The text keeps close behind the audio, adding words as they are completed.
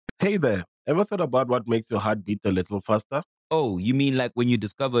Hey there, ever thought about what makes your heart beat a little faster? Oh, you mean like when you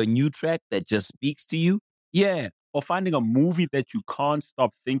discover a new track that just speaks to you? Yeah, or finding a movie that you can't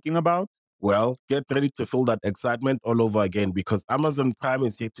stop thinking about. Well, get ready to feel that excitement all over again because Amazon Prime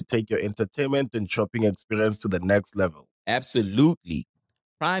is here to take your entertainment and shopping experience to the next level. Absolutely.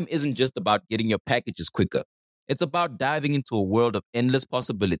 Prime isn't just about getting your packages quicker. It's about diving into a world of endless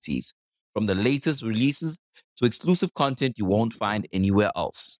possibilities, from the latest releases to exclusive content you won't find anywhere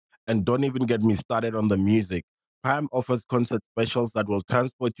else. And don't even get me started on the music. Prime offers concert specials that will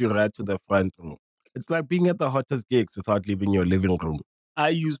transport you right to the front row. It's like being at the hottest gigs without leaving your living room. I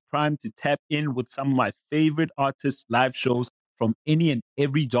use Prime to tap in with some of my favorite artists' live shows from any and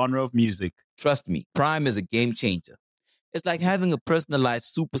every genre of music. Trust me, Prime is a game changer. It's like having a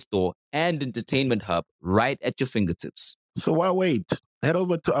personalized superstore and entertainment hub right at your fingertips. So why wait? Head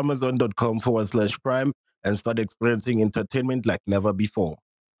over to amazon.com/prime and start experiencing entertainment like never before.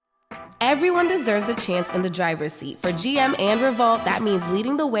 Everyone deserves a chance in the driver's seat. For GM and Revolt, that means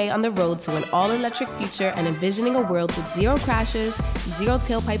leading the way on the road to an all-electric future and envisioning a world with zero crashes, zero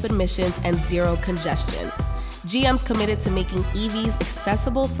tailpipe emissions, and zero congestion. GM's committed to making EVs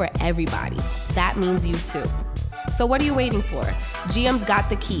accessible for everybody. That means you too. So what are you waiting for? GM's got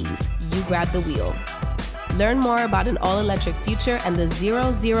the keys. You grab the wheel. Learn more about an all-electric future and the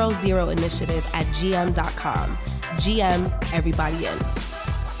 000 initiative at gm.com. GM, everybody in.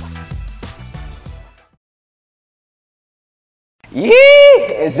 Yeah,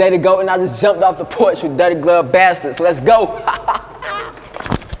 it's Zay the Goat, and I just jumped off the porch with Dirty Glove Bastards. Let's go.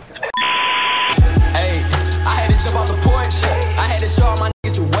 Hey, I had to jump off the porch. I had to show all my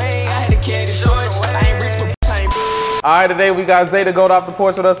niggas the way. I had to carry the torch. I ain't rich for time. All right, today we got Zay the Goat off the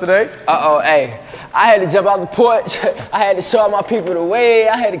porch with us today. Hey. I had to jump off the porch. I had to show all my people the way.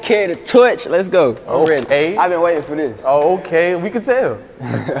 I had to carry the torch. Let's go. I'm ready. I've been waiting for this. Oh, okay. We can tell.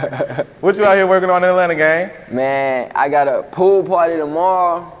 What you out here working on in Atlanta, gang? Man, I got a pool party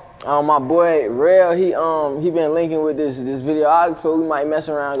tomorrow. My boy Rail, he been linking with this videographer. We might mess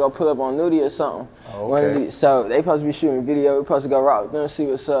around and go pull up on Nudie or something. Okay. So they supposed to be shooting video. We supposed to go rock with them, see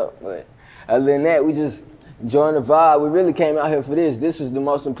what's up. But other than that, we just enjoying the vibe. We really came out here for this. This is the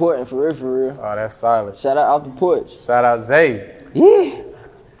most important for real, for real. Oh, that's solid. Shout out off the porch. Shout out Zay. Yeah.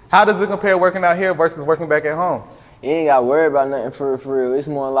 How does it compare working out here versus working back at home? You ain't got to worry about nothing for real. It's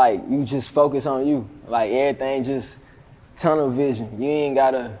more like you just focus on you. Like everything just tunnel vision. You ain't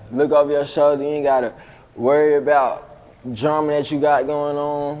got to look over your shoulder. You ain't got to worry about drama that you got going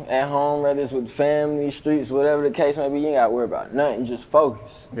on at home, whether it's with family, streets, whatever the case may be. You ain't got to worry about nothing. Just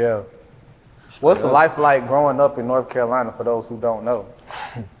focus. Yeah. What's the life like growing up in North Carolina for those who don't know?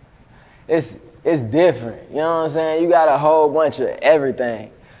 It's different. You know what I'm saying? You got a whole bunch of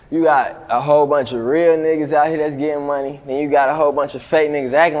everything. You got a whole bunch of real niggas out here that's getting money. Then you got a whole bunch of fake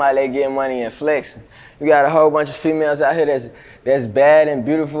niggas acting like they getting money and flexing. You got a whole bunch of females out here that's bad and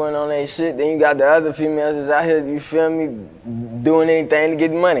beautiful and on their shit. Then you got the other females that's out here, you feel me, doing anything to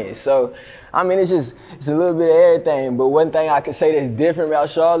get money. So, I mean, it's a little bit of everything. But one thing I can say that's different about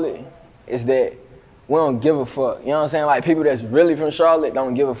Charlotte is that we don't give a fuck. You know what I'm saying? Like people that's really from Charlotte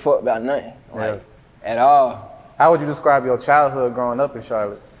don't give a fuck about nothing. Like at all. How would you describe your childhood growing up in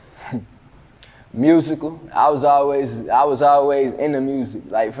Charlotte? Musical. I was always into music,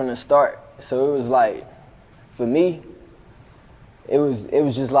 like from the start. So it was like, for me, it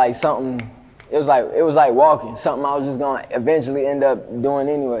was just like something. It was like walking. Something I was just gonna eventually end up doing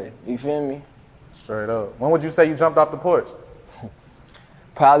anyway. You feel me? Straight up. When would you say you jumped off the porch?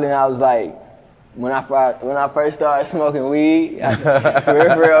 Probably when I was like, when I first started smoking weed,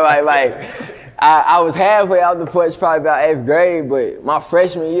 for real, I was halfway out the porch, probably about 8th grade, but my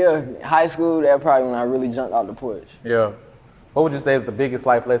freshman year, high school, that's probably when I really jumped off the porch. Yeah. What would you say is the biggest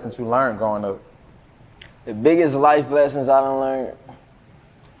life lessons you learned growing up? The biggest life lessons I done learned,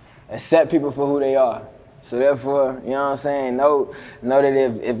 accept people for who they are. So therefore, you know what I'm saying, know that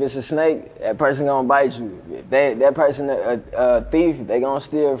if it's a snake, that person gonna bite you. If that person a thief, they gonna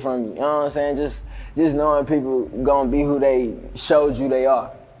steal from you. You know what I'm saying? Just knowing people gonna be who they showed you they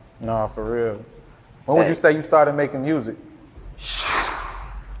are. No, for real. When would you say you started making music?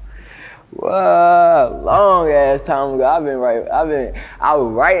 Well, long ass time ago. I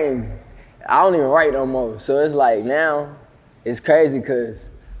was writing. I don't even write no more. So it's like now, it's crazy because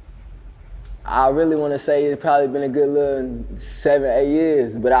I really want to say it's probably been a good little 7, 8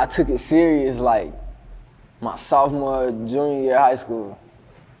 years, but I took it serious like my sophomore, junior year of high school.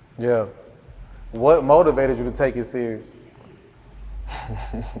 Yeah. What motivated you to take it serious?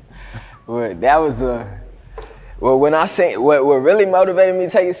 Well, that was when I say what really motivated me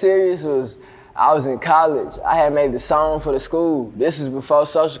to take it serious was I was in college. I had made the song for the school. This is before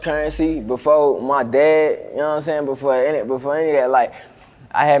social currency, before my dad, you know what I'm saying, before any of that. Like,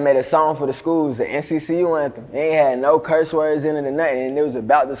 I had made a song for the schools, the NCCU anthem. They ain't had no curse words in it or nothing, and it was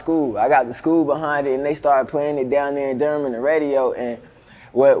about the school. I got the school behind it, and they started playing it down there in Durham in the radio. And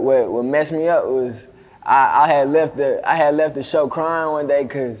what messed me up was I had left the show crying one day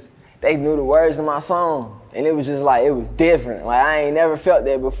because they knew the words of my song. And it was just like, it was different. Like, I ain't never felt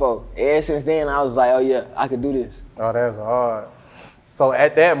that before. Ever since then, I was like, oh yeah, I could do this. Oh, that's hard. So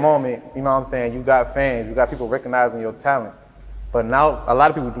at that moment, you know what I'm saying, you got fans, you got people recognizing your talent. But now, a lot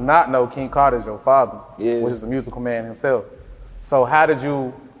of people do not know King Carter's your father, which is the musical man himself. So how did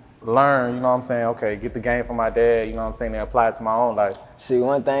you learn, you know what I'm saying, okay, get the game from my dad, you know what I'm saying, and apply it to my own life? See,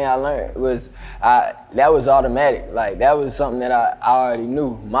 one thing I learned was that was automatic. Like, that was something that I already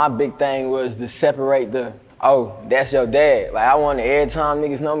knew. My big thing was to separate oh, that's your dad. Like, I wanted every time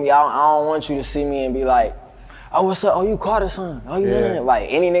niggas know me, I don't want you to see me and be like, oh, what's up? Oh, you Carter's son. Oh, you know that? Like,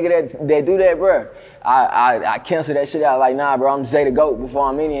 any nigga that do that, bro, I cancel that shit out. Like, nah, bro, I'm Zay the GOAT before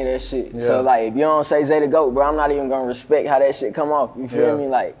I'm any of that shit. Yeah. So, like, if you don't say Zay the GOAT, bro, I'm not even gonna respect how that shit come off. You feel me?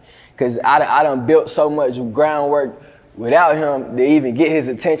 Like, cause I done built so much groundwork without him to even get his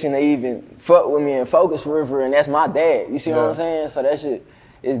attention to even fuck with me and focus for real, and that's my dad. You see what I'm saying? So that shit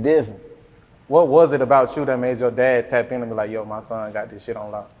is different. What was it about you that made your dad tap in and be like, yo, my son got this shit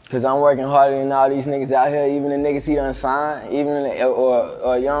on lock? Cause I'm working harder than all these niggas out here, even the niggas he done signed,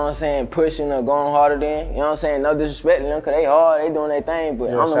 or you know what I'm saying, pushing or going harder than, you know what I'm saying, no disrespect to them, cause they hard, they doing their thing, but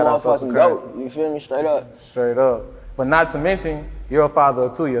I'm the motherfucking GOAT, you feel me, straight up. Straight up. But not to mention, you're a father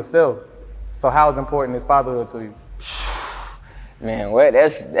to yourself. So how is important is fatherhood to you? Man,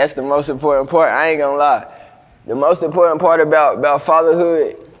 that's the most important part, I ain't gonna lie. The most important part about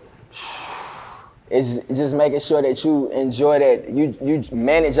fatherhood is just making sure that you enjoy that, you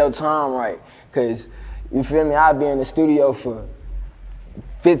manage your time right. Cause you feel me, I'll be in the studio for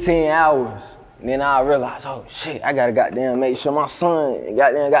 15 hours. And then I realize, oh shit, I gotta goddamn make sure my son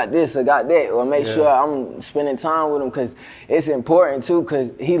goddamn got this or got that, or make sure I'm spending time with him, cause it's important too,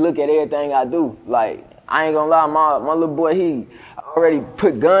 cause he look at everything I do. Like, I ain't gonna lie, my little boy, he already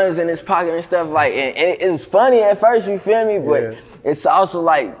put guns in his pocket and stuff, like, and it's funny at first, you feel me, but it's also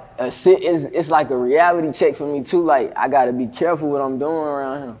like, it's like a reality check for me too. Like, I gotta be careful what I'm doing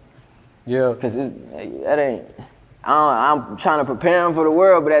around him. Yeah. Cause I'm trying to prepare him for the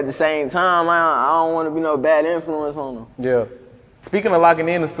world, but at the same time, I don't want to be no bad influence on him. Yeah. Speaking of locking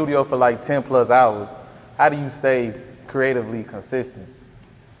in the studio for like 10 plus hours, how do you stay creatively consistent?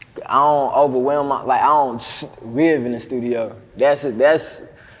 I don't overwhelm I don't live in the studio. That's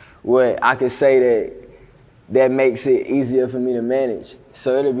what I could say that makes it easier for me to manage.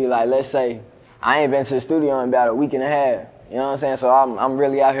 So it'll be like, let's say, I ain't been to the studio in about a week and a half. You know what I'm saying? So I'm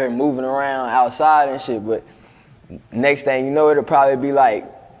really out here moving around outside and shit, but next thing you know, it'll probably be like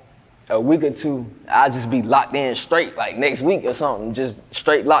a week or two, I'll just be locked in straight, like next week or something, just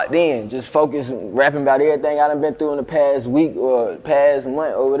straight locked in, just focused, rapping about everything I done been through in the past week or past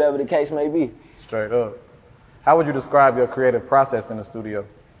month or whatever the case may be. Straight up. How would you describe your creative process in the studio?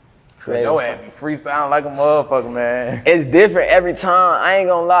 Your ass be freestyling like a motherfucker, man. It's different every time. I ain't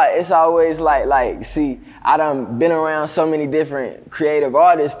gonna lie. It's always like, see, I done been around so many different creative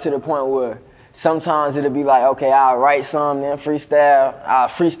artists to the point where sometimes it'll be like, okay, I'll write some, then freestyle. I'll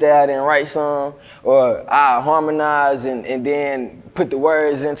freestyle, then write some. Or I'll harmonize and then put the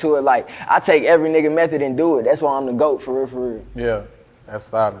words into it. Like, I take every nigga method and do it. That's why I'm the GOAT, for real, for real. Yeah, that's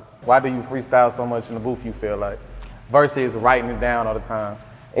solid. Why do you freestyle so much in the booth, you feel like, versus writing it down all the time?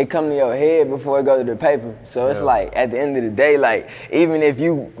 It come to your head before it go to the paper. So it's like, at the end of the day, like, even if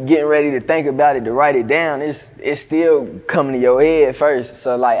you getting ready to think about it, to write it down, it's still coming to your head first.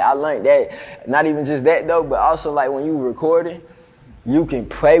 So like, I learned that, not even just that though, but also like when you recording, you can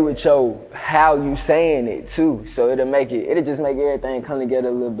play with how you saying it too. So it'll just make everything come together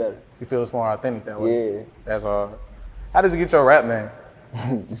a little better. You feel it's more authentic that way? Yeah. That's hard. How did you get your rap name?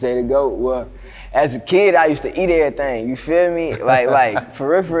 Zay the GOAT. Well, as a kid, I used to eat everything. You feel me? Like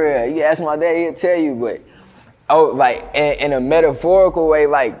for real. You ask my dad, he'll tell you. But like in a metaphorical way,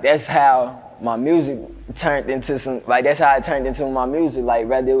 like that's how my music turned into that's how it turned into my music. Like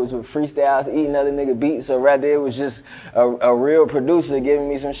rather it was with freestyles, eating other nigga beats, or rather it was just a real producer giving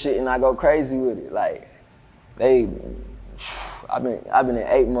me some shit and I go crazy with it. Like I've been in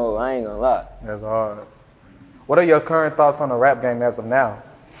 8 mode. I ain't gonna lie. That's hard. What are your current thoughts on the rap game as of now?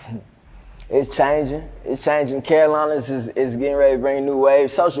 It's changing. Carolinas is getting ready to bring a new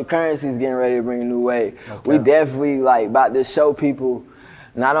wave. Social currency is getting ready to bring a new wave. Okay. We definitely about to show people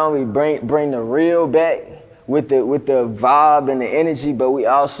not only bring the real back, with the vibe and the energy, but we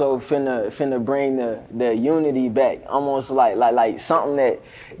also finna bring the unity back, almost like something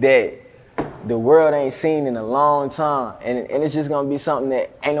that the world ain't seen in a long time, and it's just gonna be something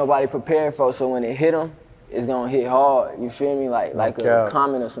that ain't nobody prepared for. So when it hit them, it's gonna hit hard. You feel me? Like a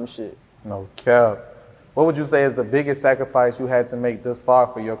comment or some shit. No cap. What would you say is the biggest sacrifice you had to make thus far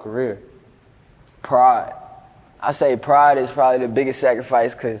for your career? Pride. I say pride is probably the biggest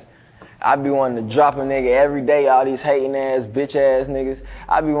sacrifice, cause I be wanting to drop a nigga every day, all these hating ass, bitch ass niggas.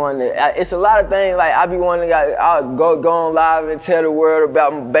 I be wanting to, it's a lot of things, like I be wanting to, I'll go on live and tell the world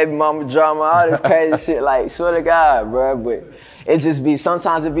about my baby mama drama, all this crazy shit, like, swear to God, bro. But it just be,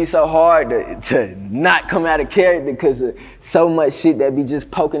 sometimes it be so hard to not come out of character because of so much shit that be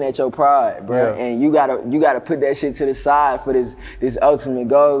just poking at your pride, bro. Yeah. And you gotta put that shit to the side for this ultimate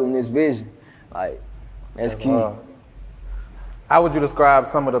goal and this vision. Like, that's key. How would you describe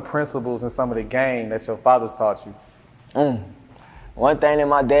some of the principles and some of the game that your fathers taught you? One thing that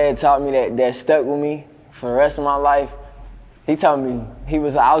my dad taught me that stuck with me for the rest of my life, he told me,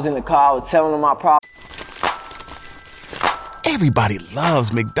 I was in the car, I was telling him my problem. Everybody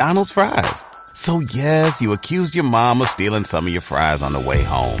loves McDonald's fries. So yes, you accused your mom of stealing some of your fries on the way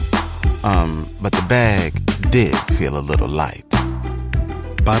home. But the bag did feel a little light.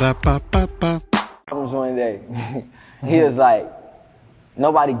 Ba-da-ba-ba-ba. One day, he was like,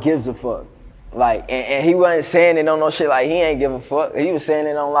 nobody gives a fuck. Like, and he wasn't saying it on no shit like he ain't give a fuck. He was saying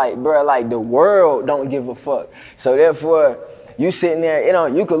it on like, bro, like the world don't give a fuck. So therefore, you sitting there,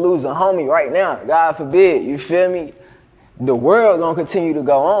 you could lose a homie right now. God forbid, you feel me? The world gonna continue to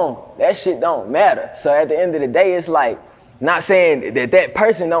go on. That shit don't matter. So at the end of the day, it's like, not saying that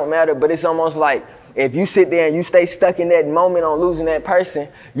person don't matter, but it's almost like, if you sit there and you stay stuck in that moment on losing that person,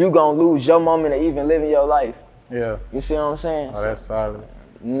 you gonna lose your moment of even living your life. Yeah. You see what I'm saying? Oh, that's solid.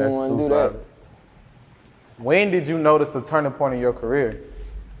 You That's don't want to too do solid. that. When did you notice the turning point in your career?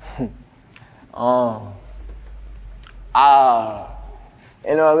 In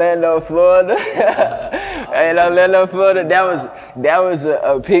Orlando, Florida. That was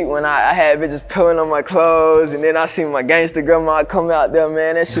a peak when I had bitches pulling on my clothes, and then I seen my gangster grandma come out there,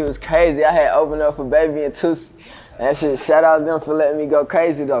 man. That shit was crazy. I had opened up for Baby and Tusi. That shit, shout out them for letting me go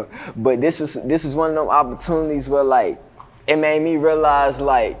crazy though. But this was one of them opportunities where like, it made me realize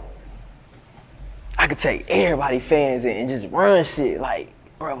like, I could take everybody fans and just run shit. Like,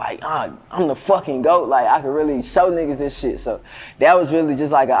 bro, like, I'm the fucking GOAT. Like, I could really show niggas this shit. So that was really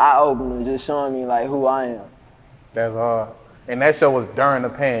just like an eye-opener, just showing me like who I am. That's hard. And that show was during the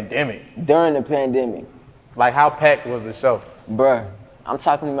pandemic. During the pandemic. Like, how packed was the show? Bruh, I'm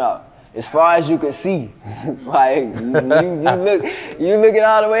talking about as far as you can see. Like, you looking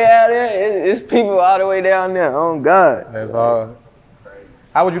all the way out there, it's people all the way down there. Oh, God. That's hard.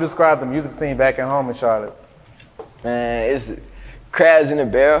 How would you describe the music scene back at home in Charlotte? Man, it's crabs in the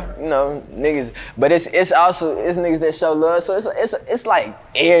barrel, niggas. But it's also niggas that show love. So it's like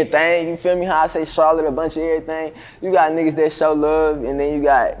everything. You feel me? How I say Charlotte, a bunch of everything. You got niggas that show love, and then you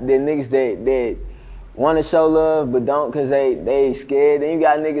got the niggas that want to show love but don't because they scared. Then you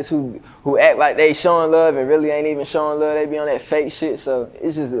got niggas who act like they showing love and really ain't even showing love. They be on that fake shit. So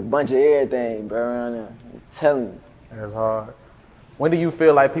it's just a bunch of everything, bro, around there. I'm telling you. That's hard. When do you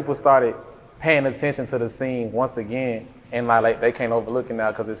feel like people started paying attention to the scene once again, and like they can't overlook it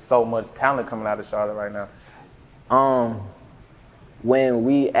now because there's so much talent coming out of Charlotte right now? When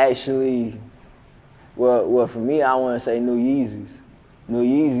we actually, well for me, I want to say New Yeezys. New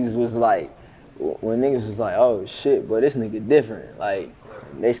Yeezys was like, when niggas was like, oh shit, but this nigga different. Like,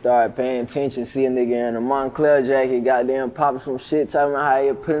 they started paying attention, see a nigga in a Montclair jacket, goddamn popping some shit, talking about how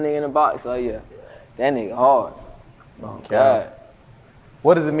you put a nigga in a box. Oh yeah, that nigga hard. Oh God.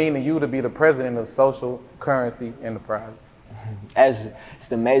 What does it mean to you to be the president of Social Currency Enterprise? It's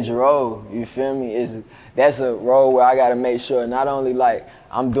the major role, you feel me? That's a role where I gotta make sure not only like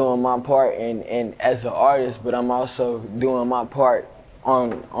I'm doing my part and as an artist, but I'm also doing my part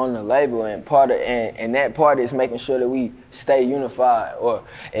on the label, and that part is making sure that we stay unified. Or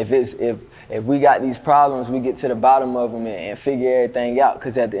if we got these problems, we get to the bottom of them and figure everything out.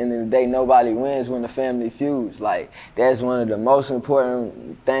 Because at the end of the day, nobody wins when the family feuds. Like, that's one of the most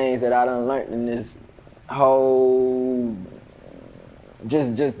important things that I done learned in this whole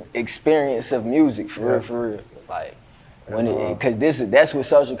just experience of music, for real. Like, because that's what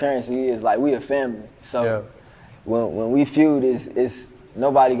Social Currency is. Like, we a family. So when we feud, it's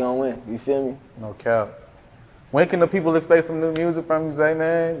nobody gonna win. You feel me? No cap. When can the people expect some new music from you, Zay,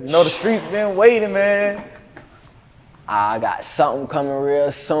 man? You know the streets been waiting, man. I got something coming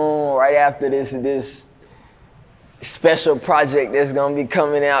real soon, right after this special project that's gonna be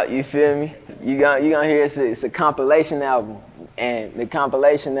coming out, you feel me? You gonna hear it's a compilation album. And the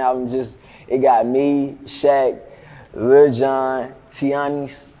compilation album it got me, Shaq, Lil Jon,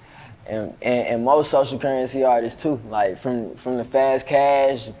 Tianis, and most social currency artists too. Like from the Fast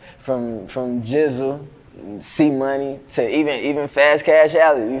Cash, from Jizzle, C Money to even Fast Cash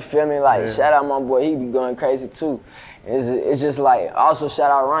Alley. You feel me? Like shout out my boy, he be going crazy too. It's just like also shout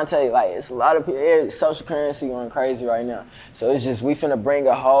out Ronte. Like it's a lot of people. Social currency going crazy right now. So it's just we finna bring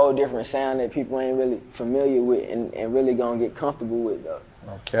a whole different sound that people ain't really familiar with and really gonna get comfortable with though.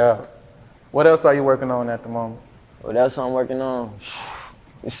 Okay. What else are you working on at the moment? What else I'm working on?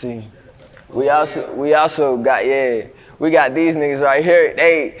 Let's see. We also got we got these niggas right here.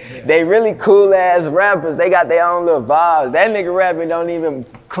 They really cool ass rappers. They got their own little vibes. That nigga rapping don't even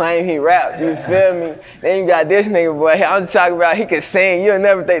claim he rap. You feel me? Then you got this nigga boy. I'm just talking about he can sing. You'll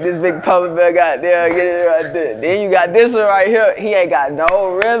never think this big polar bear got there. Get it right there. Then you got this one right here. He ain't got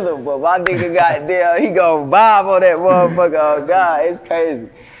no rhythm, but my nigga got there. He gon' vibe on that motherfucker. Oh God, it's crazy.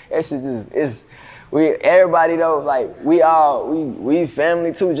 That shit just everybody though, like we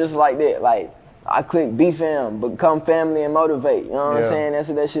family too, just like that. Like I click B-Fam, become family and motivate. You know what I'm saying? That's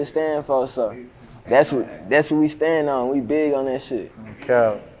what that shit stand for. So that's what we stand on. We big on that shit.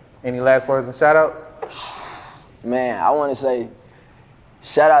 Okay. Any last words and shout outs? Man, I wanna say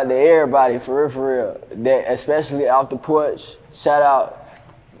shout out to everybody for real. That especially off the porch. Shout out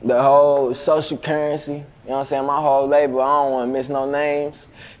the whole social currency. You know what I'm saying? My whole label, I don't wanna miss no names.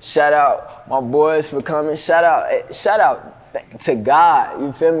 Shout out my boys for coming. Shout out to God,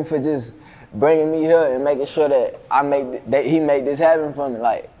 you feel me, for just bringing me here and making sure that he made this happen for me.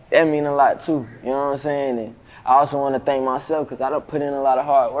 Like, that mean a lot too, you know what I'm saying? And I also wanna thank myself because I done put in a lot of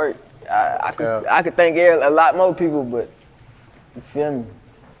hard work. I could thank a lot more people, but you feel me?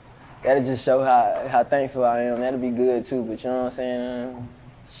 That'll just show how thankful I am. That'll be good too, but you know what I'm saying?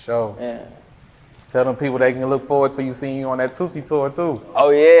 Sure. Yeah. Tell them people they can look forward to seeing you on that Tootsie tour too. Oh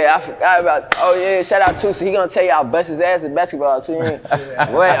yeah, I forgot about. Oh yeah, shout out Tootsie. He gonna tell y'all bust his ass in basketball too.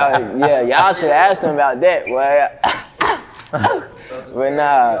 Yeah, y'all should ask him about that. But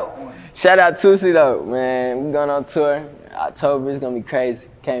nah, shout out Tootsie though, man. We going on tour. October is gonna be crazy.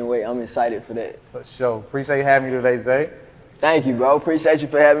 Can't wait. I'm excited for that. For sure. Appreciate you having me today, Zay. Thank you, bro. Appreciate you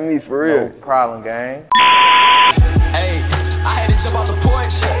for having me, for real. No problem, gang. Hey, I had to jump off the porch.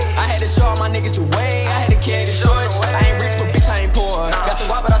 I had to show all my niggas the way. I had to carry the torch. I ain't rich, but bitch, I ain't poor. Got some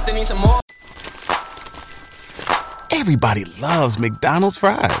why, but I still need some more. Everybody loves McDonald's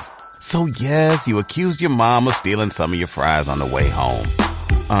fries. So yes, you accused your mom of stealing some of your fries on the way home.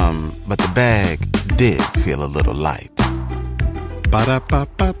 But the bag did feel a little light.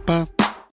 Ba-da-ba-ba-ba.